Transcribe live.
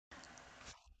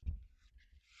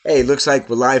Hey, looks like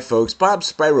we're live, folks. Bob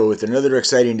Spyro with another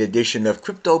exciting edition of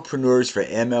Cryptopreneurs for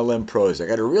MLM Pros. I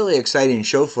got a really exciting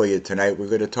show for you tonight. We're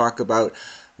going to talk about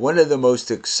one of the most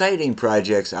exciting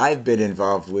projects I've been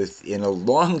involved with in a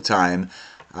long time.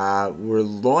 We're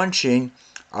launching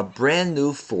a brand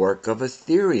new fork of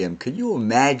Ethereum. Can you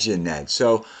imagine that?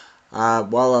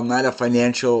 While I'm not a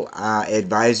financial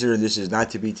advisor, and this is not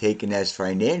to be taken as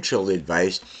financial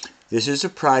advice, this is a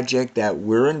project that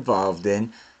we're involved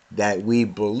in, that we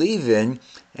believe in,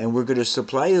 and we're going to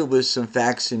supply you with some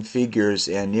facts and figures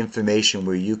and information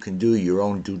where you can do your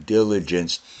own due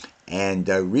diligence and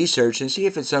research and see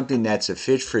if it's something that's a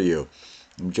fit for you.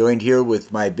 I'm joined here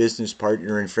with my business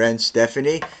partner and friend,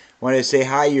 Stephanie. Want to say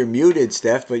hi? You're muted,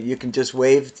 Steph, but you can just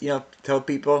wave, tell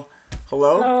people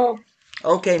hello. Hello.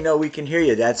 Okay, no, we can hear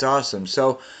you. That's awesome.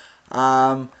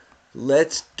 Um,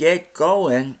 let's get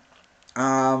going.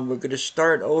 We're going to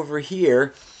start over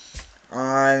here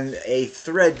on a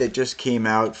thread that just came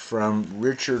out from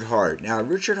Richard Hart. Now,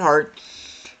 Richard Hart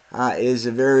is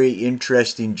a very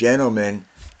interesting gentleman,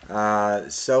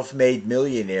 self made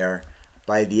millionaire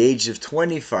by the age of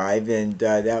 25, and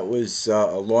that was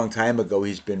a long time ago.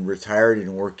 He's been retired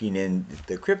and working in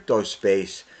the crypto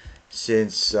space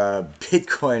since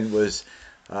Bitcoin was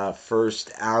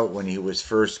first out, when he was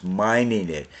first mining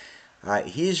it.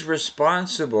 He's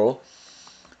responsible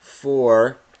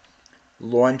for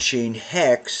launching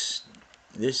Hex.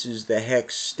 This is the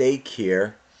Hex stake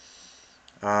here,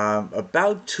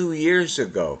 about 2 years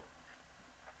ago.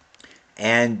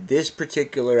 And this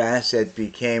particular asset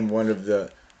became one of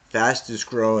the fastest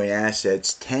growing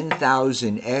assets,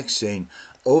 10,000 xing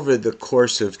over the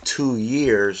course of 2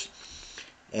 years.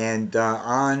 And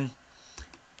on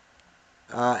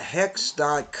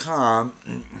hex.com,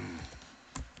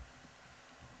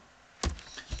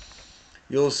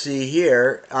 you'll see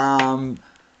here,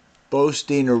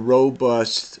 boasting a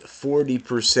robust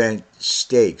 40%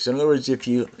 stake. So in other words, if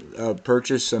you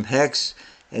purchase some Hex,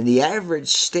 and the average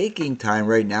staking time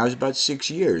right now is about 6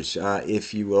 years,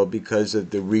 if you will, because of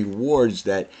the rewards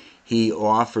that he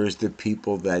offers the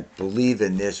people that believe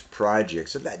in this project.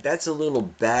 So that's a little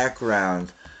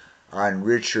background on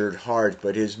Richard Hart.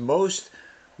 But his most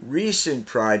recent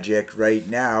project right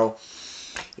now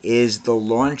is the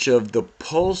launch of the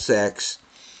Pulsex,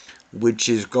 which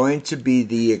is going to be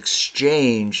the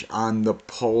exchange on the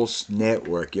Pulse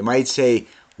network. You might say,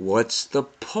 what's the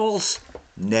Pulse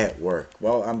network?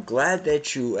 Well, I'm glad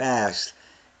that you asked,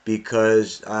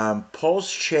 because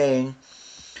Pulse Chain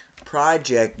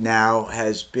project now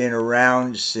has been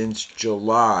around since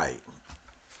July.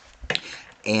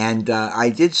 And I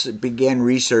did begin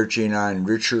researching on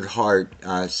Richard Hart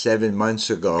 7 months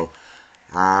ago.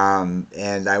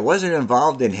 And I wasn't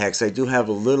involved in Hex. I do have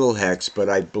a little Hex, but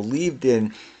I believed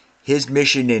in his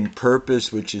mission and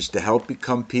purpose, which is to help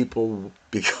people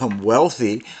become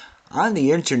wealthy on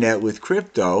the internet with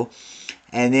crypto,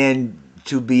 and then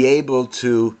to be able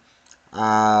to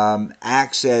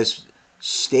access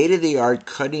state of the art,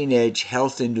 cutting edge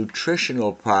health and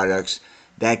nutritional products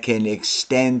that can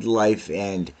extend life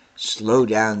and slow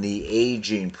down the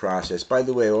aging process. By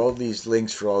the way, all these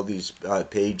links for all these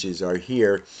pages are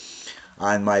here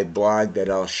on my blog that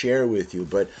I'll share with you.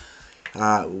 But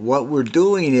what we're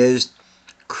doing is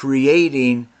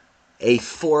creating a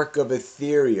fork of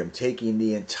Ethereum, taking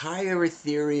the entire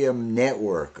Ethereum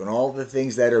network and all the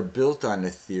things that are built on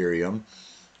Ethereum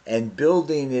and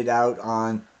building it out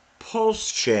on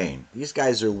Pulse Chain. These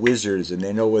guys are wizards and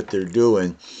they know what they're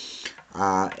doing.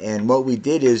 And what we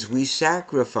did is we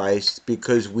sacrificed,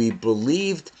 because we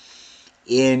believed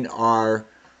in our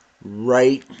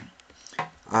right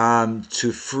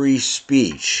to free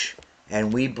speech.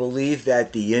 And we believe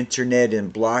that the internet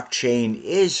and blockchain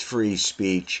is free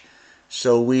speech.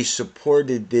 So we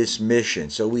supported this mission.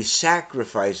 So we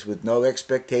sacrificed with no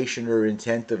expectation or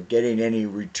intent of getting any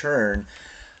return,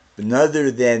 other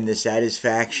than the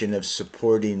satisfaction of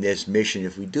supporting this mission.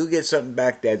 If we do get something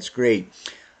back, that's great.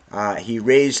 He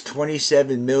raised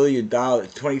 $27 million,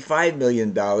 $25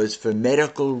 million for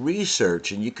medical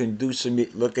research, and you can do some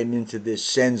looking into this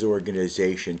SENS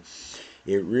organization.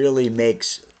 It really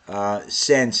makes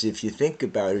sense if you think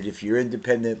about it. If you're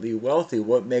independently wealthy,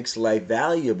 what makes life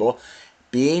valuable?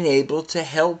 Being able to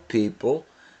help people,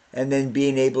 and then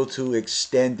being able to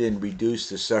extend and reduce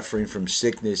the suffering from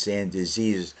sickness and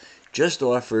disease just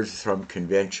offered from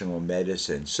conventional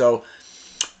medicine. So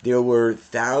there were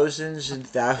thousands and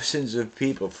thousands of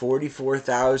people,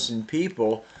 44,000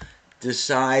 people,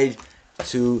 decide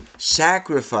to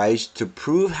sacrifice to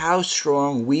prove how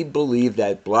strong we believe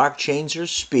that blockchains are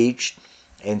speech,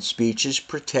 and speech is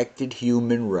protected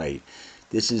human right.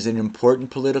 This is an important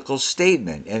political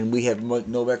statement, and we have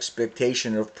no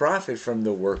expectation of profit from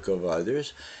the work of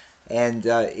others. And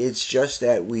it's just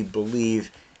that we believe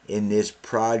in this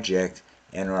project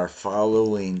and are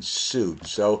following suit.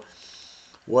 So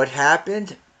what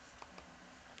happened?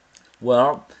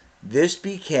 Well, this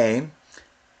became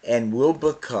and will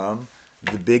become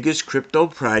the biggest crypto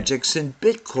projects in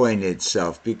Bitcoin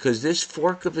itself, because this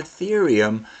fork of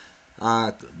Ethereum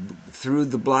through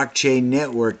the blockchain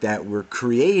network that we're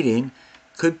creating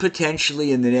could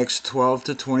potentially in the next 12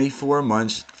 to 24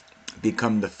 months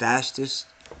become the fastest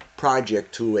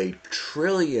project to $1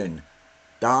 trillion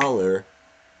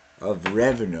of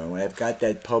revenue. And I've got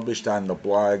that published on the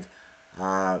blog.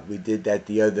 We did that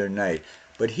the other night.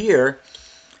 But here,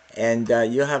 and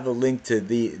you'll have a link to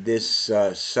this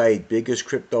site, biggest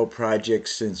crypto project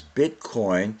since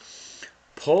Bitcoin.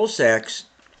 Pulsex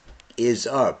is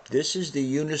up. This is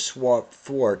the Uniswap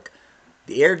fork,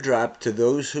 the airdrop to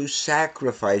those who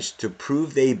sacrifice to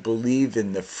prove they believe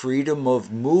in the freedom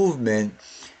of movement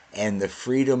and the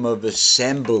freedom of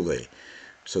assembly.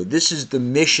 So this is the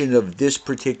mission of this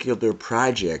particular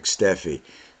project, Steffi.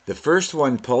 The first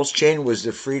one, PulseChain, was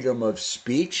the freedom of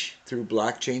speech through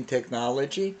blockchain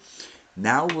technology.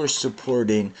 Now we're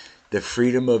supporting the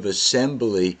freedom of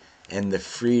assembly and the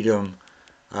freedom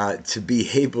to be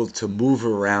able to move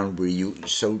around where you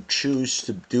so choose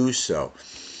to do so.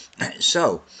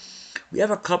 So we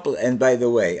have a couple, and by the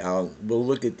way, we'll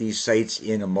look at these sites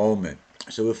in a moment.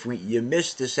 So if you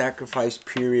missed the sacrifice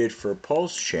period for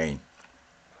PulseChain,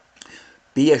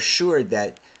 be assured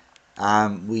that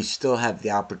we still have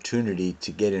the opportunity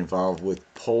to get involved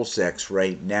with Pulsex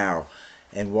right now.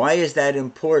 And why is that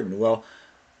important? Well,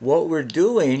 what we're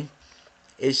doing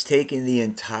is taking the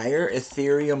entire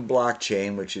Ethereum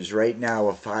blockchain, which is right now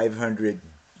a $500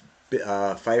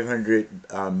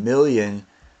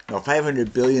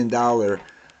 billion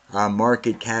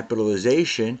market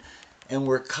capitalization, and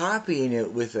we're copying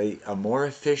it with a more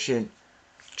efficient,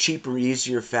 cheaper,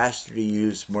 easier, faster to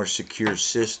use, more secure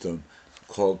system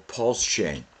called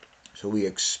PulseChain. So we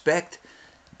expect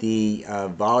the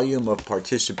volume of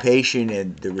participation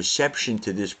and the reception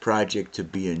to this project to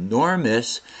be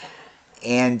enormous,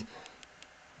 and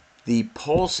the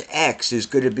Pulsex is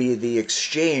going to be the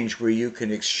exchange where you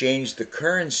can exchange the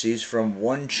currencies from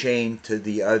one chain to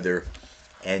the other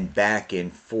and back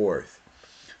and forth.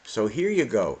 So here you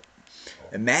go.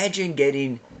 Imagine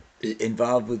getting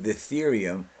involved with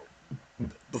Ethereum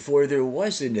before there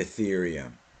was an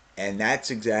Ethereum. And that's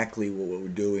exactly what we're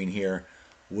doing here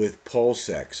with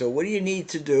Pulsex. So what do you need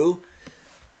to do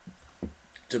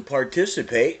to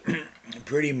participate?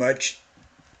 Pretty much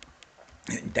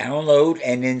download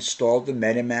and install the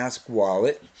MetaMask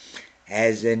wallet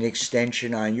as an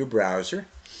extension on your browser.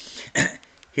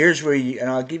 Here's where and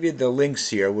I'll give you the links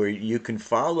here where you can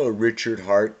follow Richard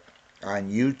Hart on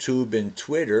YouTube and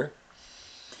Twitter.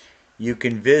 You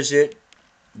can visit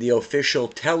the official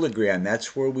Telegram.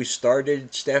 That's where we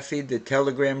started, Steffi, the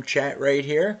Telegram chat right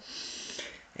here.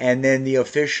 And then the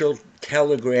official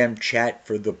Telegram chat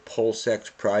for the Pulsex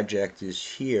project is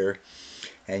here.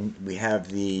 And we have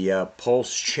the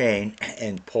PulseChain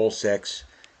and Pulsex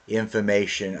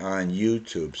information on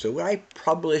YouTube. So I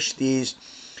publish these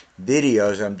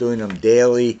videos. I'm doing them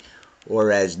daily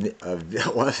or as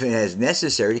often as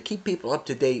necessary to keep people up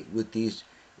to date with these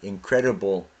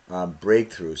incredible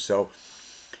breakthroughs. So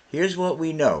here's what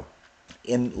we know.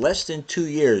 In less than 2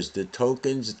 years, the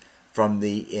tokens from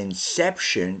the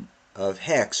inception of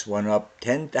Hex went up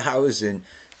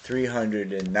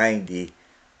 10,390%.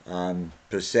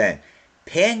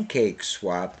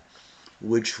 PancakeSwap,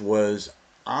 which was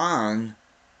on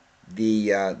the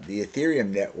Ethereum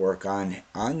network on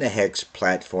the Hex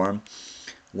platform,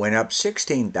 went up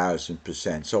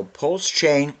 16,000%. So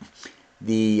PulseChain,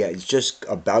 it's just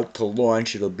about to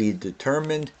launch. It'll be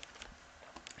determined,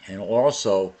 and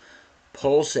also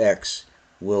Pulsex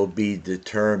will be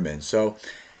determined. So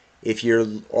if you're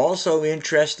also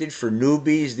interested, for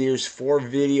newbies, there's 4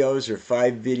 videos or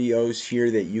 5 videos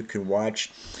here that you can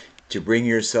watch to bring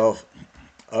yourself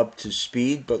up to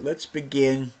speed. But let's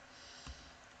begin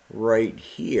right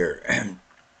here.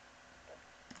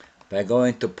 By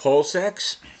going to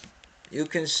Pulsex, you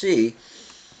can see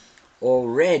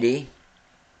already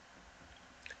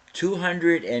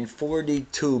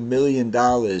 $242 million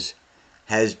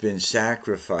has been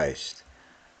sacrificed.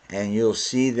 And you'll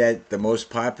see that the most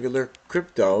popular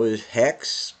crypto is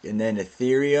Hex, and then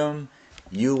Ethereum,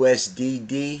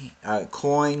 USDD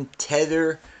coin,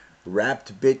 Tether,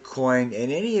 wrapped Bitcoin, and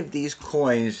any of these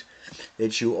coins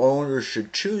that you own or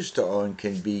should choose to own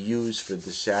can be used for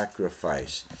the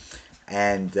sacrifice.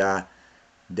 And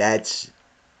that's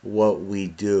what we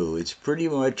do. It's pretty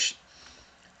much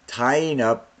tying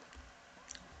up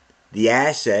the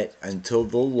asset until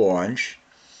the launch.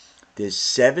 There's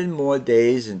 7 more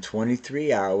days and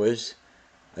 23 hours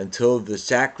until the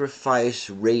sacrifice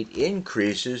rate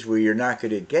increases, where you're not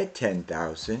going to get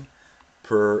 10,000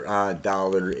 per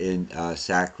dollar in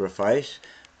sacrifice.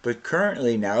 But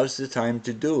currently, now's the time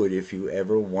to do it if you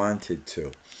ever wanted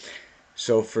to.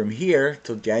 So from here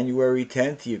till January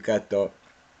 10th, you've got the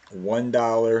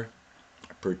 $1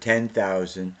 per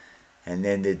 10,000, and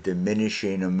then the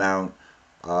diminishing amount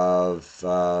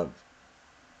of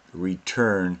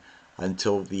return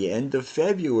until the end of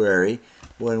February,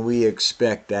 when we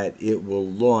expect that it will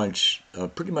launch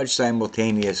pretty much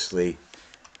simultaneously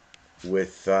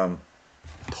with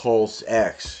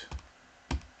Pulsex.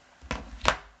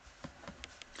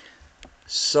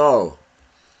 So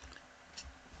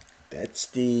that's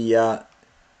the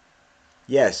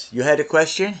yes. You had a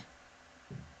question?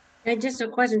 Yeah, just a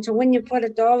question. So when you put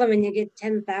 $1 and you get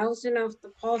 10,000 off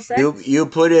the Pulsex? You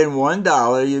put in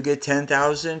 $1, you get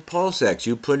 10,000 Pulsex.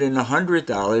 You put in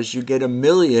 $100, you get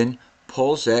 1,000,000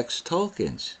 Pulsex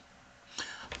tokens.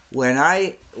 When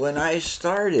I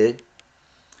started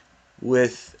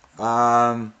with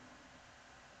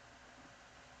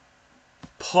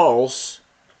Pulse,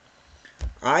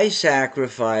 I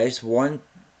sacrificed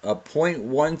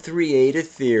 0.138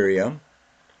 Ethereum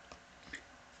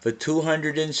for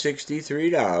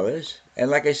 $263.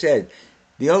 And like I said,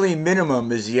 the only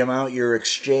minimum is the amount your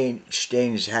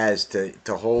exchange has to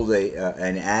hold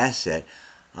an asset.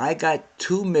 I got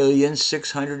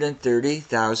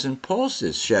 2,630,000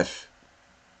 pulses, Chef.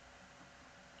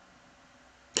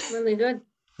 Really good.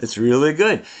 It's really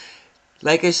good.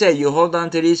 Like I said, you hold on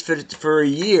to these for a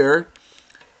year,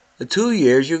 2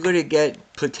 years, you're going to get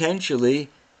potentially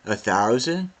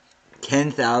 1,000,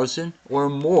 10,000, or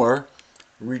more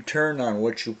return on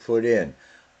what you put in.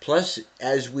 Plus,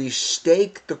 as we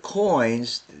stake the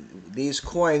coins, these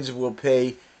coins will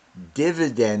pay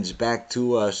dividends back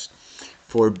to us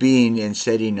for being and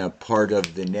setting up part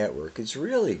of the network. It's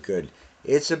really good.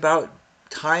 It's about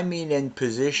timing and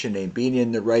positioning, being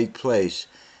in the right place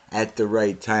at the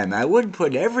right time. I wouldn't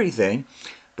put everything,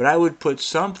 but I would put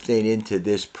something into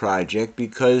this project,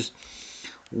 because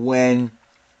when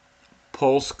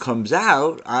Pulse comes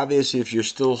out, obviously if you're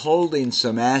still holding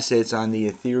some assets on the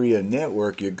Ethereum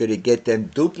network, you're going to get them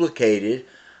duplicated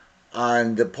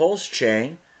on the Pulse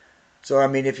chain. So I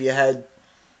mean, if you had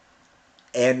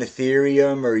an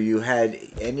Ethereum, or you had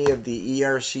any of the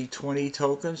ERC20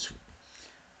 tokens,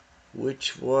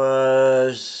 which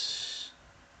was,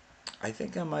 I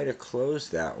think I might have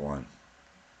closed that one,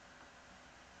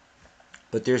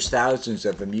 but there's thousands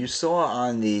of them. You saw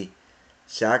on the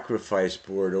sacrifice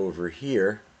board over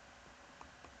here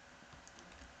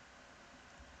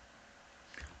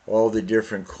all the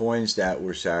different coins that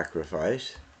were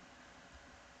sacrificed.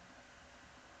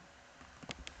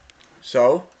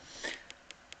 So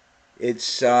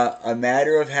it's a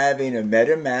matter of having a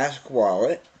MetaMask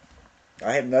wallet.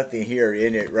 I have nothing here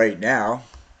in it right now.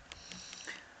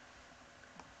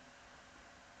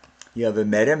 You have a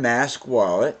MetaMask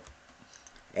wallet,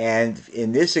 and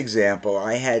in this example,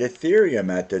 I had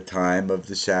Ethereum at the time of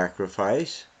the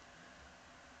sacrifice,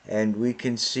 and we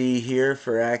can see here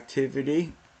for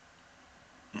activity.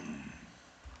 I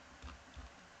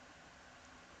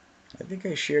think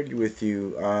I shared with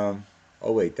you.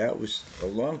 Oh wait, that was a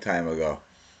long time ago.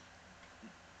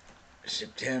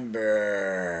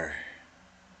 September.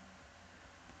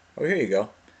 Oh, here you go.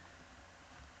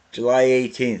 July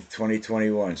 18th,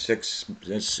 2021. Six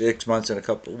months and a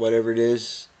couple, whatever it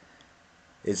is.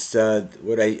 It's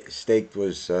what I staked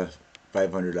was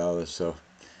 $500, so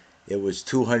it was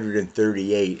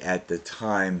 238 at the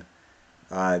time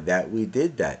that we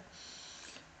did that.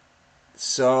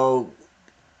 So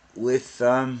with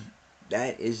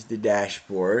that is the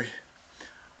dashboard.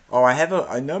 Oh, I have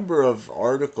a number of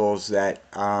articles that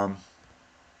are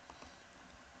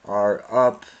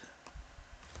up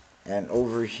and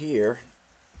over here.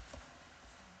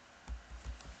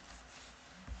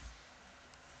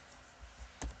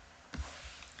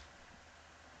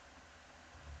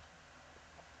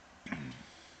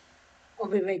 I'll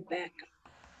be right back.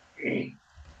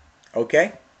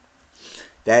 Okay,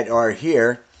 that are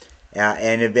here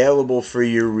and available for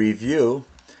your review.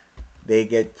 They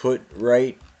get put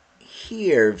right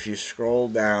here. If you scroll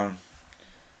down,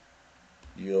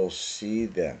 you'll see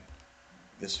them.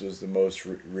 This was the most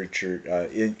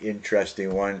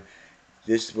interesting one.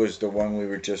 This was the one we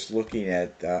were just looking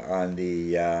at on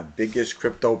the biggest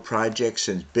crypto project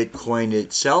since Bitcoin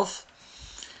itself.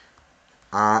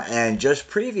 And just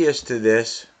previous to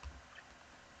this,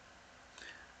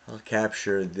 I'll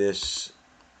capture this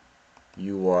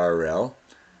URL.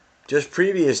 Just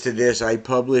previous to this, I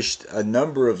published a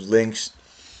number of links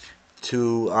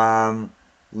to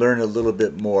learn a little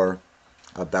bit more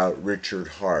about Richard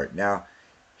Hart. Now,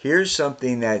 here's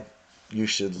something that you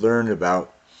should learn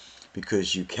about,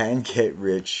 because you can get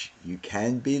rich, you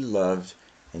can be loved,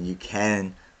 and you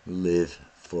can live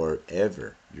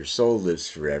forever. Your soul lives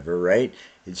forever, right?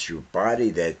 It's your body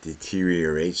that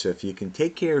deteriorates. So if you can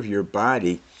take care of your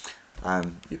body,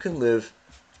 you can live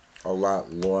a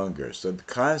lot longer. So the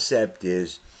concept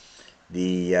is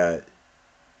the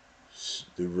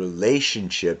the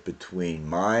relationship between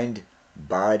mind,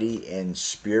 body, and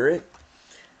spirit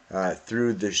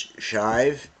through the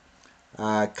Shive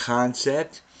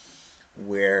concept,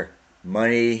 where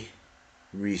money,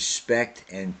 respect,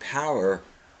 and power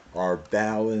are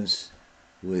balanced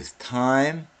with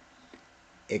time,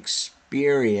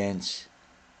 experience,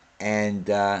 and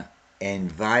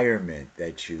environment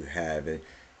that you have. And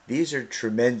these are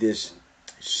tremendous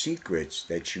secrets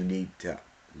that you need to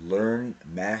learn,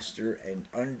 master, and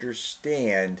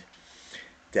understand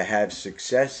to have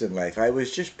success in life. I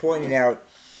was just pointing out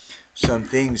some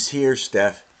things here,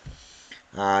 Steph.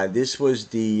 This was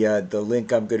the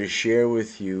link I'm going to share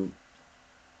with you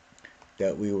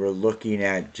that we were looking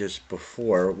at just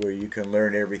before, where you can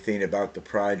learn everything about the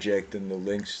project and the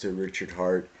links to Richard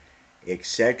Hart,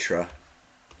 etc.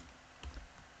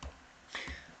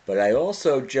 But I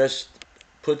also just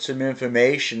put some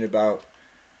information about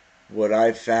what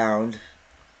I found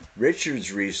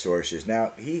Richard's resources.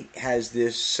 Now, he has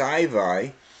this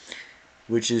sci-fi,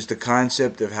 which is the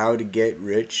concept of how to get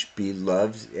rich, be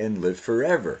loved, and live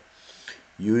forever,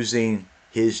 using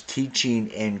his teaching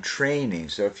and training.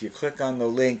 So if you click on the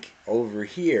link over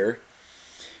here,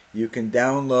 you can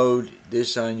download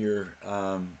this on your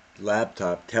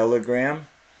laptop, Telegram,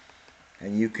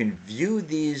 and you can view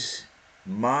these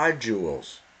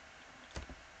modules.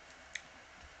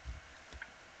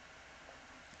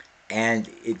 And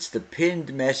it's the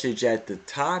pinned message at the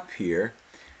top here.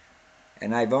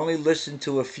 And I've only listened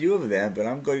to a few of them, but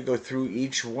I'm going to go through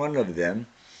each one of them.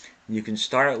 You can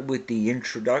start with the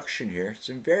introduction here.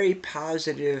 Some very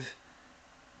positive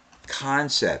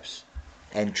concepts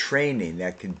and training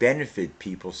that can benefit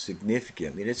people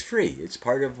significantly. And it's free. It's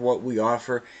part of what we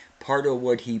offer, part of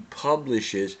what he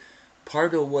publishes,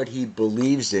 part of what he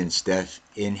believes in, Steph,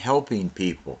 in helping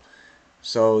people.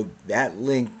 So that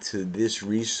link to this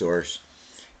resource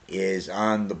is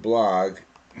on the blog,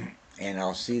 and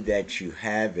I'll see that you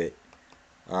have it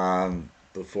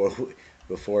before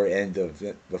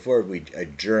before we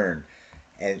adjourn.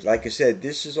 And like I said,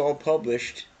 this is all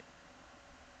published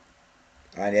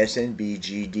on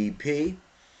SNBGDP,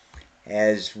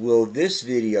 as will this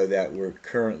video that we're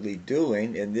currently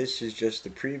doing, and this is just the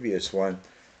previous one,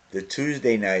 the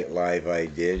Tuesday night live I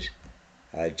did,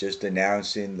 just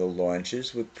announcing the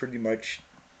launches with pretty much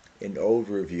an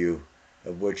overview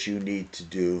of what you need to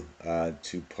do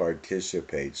to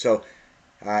participate. So,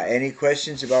 any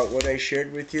questions about what I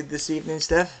shared with you this evening,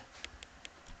 Steph?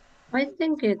 I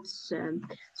think it's,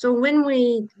 so when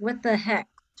we, with the hex,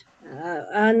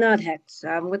 not hex,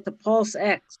 with the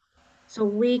Pulsex, so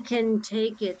we can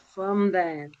take it from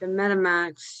the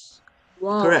MetaMax Correct.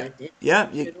 wallet and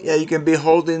Yeah, use it yeah, you over. can be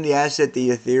holding the asset, the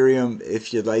Ethereum,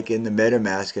 if you'd like, in the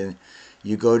MetaMask, and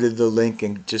you go to the link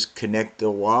and just connect the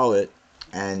wallet,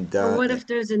 and But what if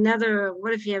there's another,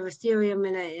 what if you have Ethereum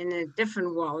in a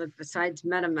different wallet besides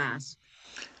MetaMask?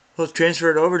 we'll transfer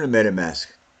it over to MetaMask.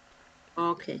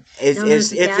 Okay. As, Now there's as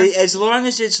the if gas it, as fee. long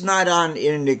as it's not on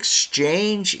in an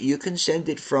exchange, you can send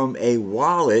it from a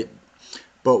wallet.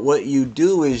 But what you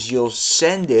do is you'll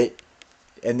send it,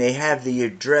 and they have the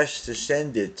address to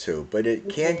send it to. But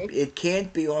Okay. it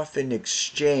can't be off an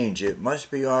exchange. It must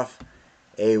be off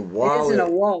a It isn't a wallet.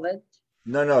 wallet.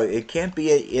 No, no, it can't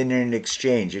be in an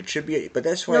exchange. It should be, but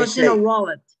that's why No, I it's in a say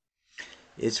wallet.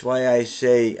 it's why I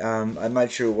say I'm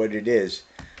not sure what it is,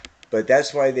 but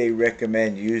that's why they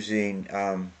recommend using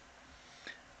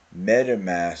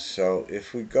MetaMask. So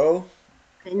if we go,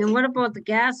 Okay. Now what about the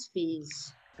gas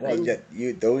fees? well,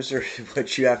 those are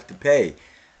what you have to pay,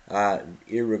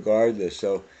 irregardless.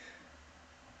 So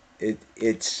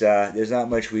it's there's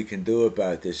not much we can do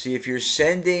about this. See, if you're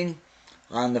sending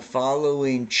on the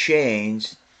following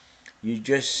chains, you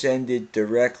just send it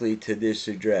directly to this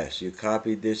address. You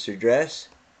copy this address.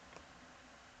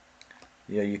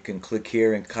 You can click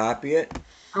here and copy it.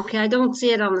 Okay, I don't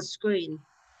see it on the screen.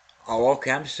 Oh,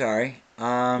 okay. I'm sorry.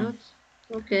 No, it's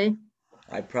okay.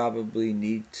 I probably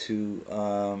need to.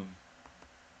 Oh,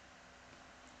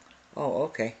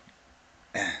 okay.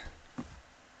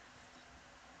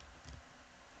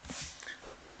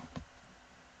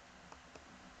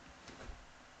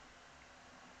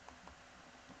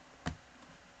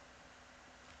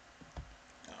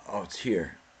 Oh, it's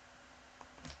here.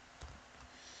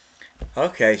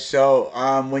 Okay, so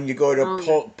when you go to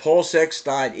Oh,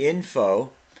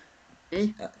 pulsex.info,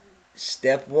 okay.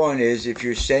 step one is if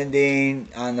you're sending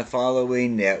on the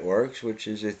following networks, which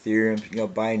is Ethereum,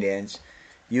 Binance,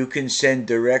 you can send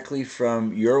directly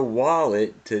from your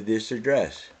wallet to this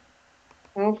address.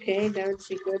 Okay, that would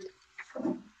be good.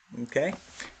 Okay,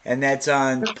 and that's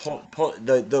on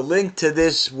the link to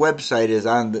this website is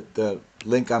on the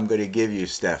link I'm going to give you,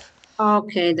 Steph.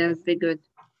 Okay, that would be good.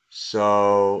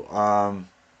 So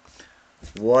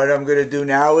what I'm going to do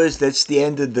now is that's the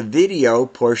end of the video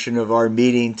portion of our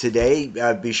meeting today.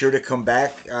 Be sure to come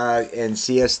back and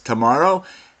see us tomorrow.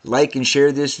 Like and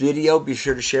share this video. Be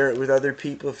sure to share it with other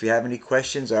people. If you have any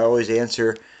questions, I always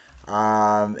answer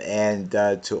and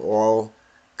to all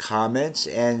comments.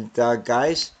 And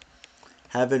guys,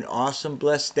 have an awesome,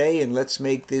 blessed day, and let's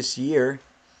make this year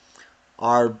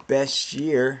our best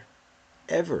year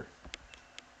ever.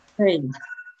 Great.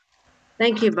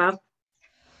 Thank you, Bob.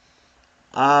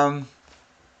 Um,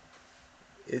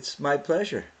 it's my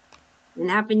pleasure. And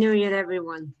Happy New Year to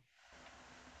everyone.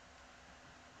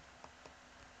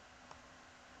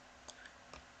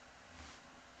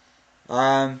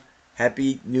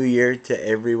 Happy New Year to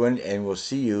everyone, and we'll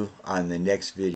see you on the next video.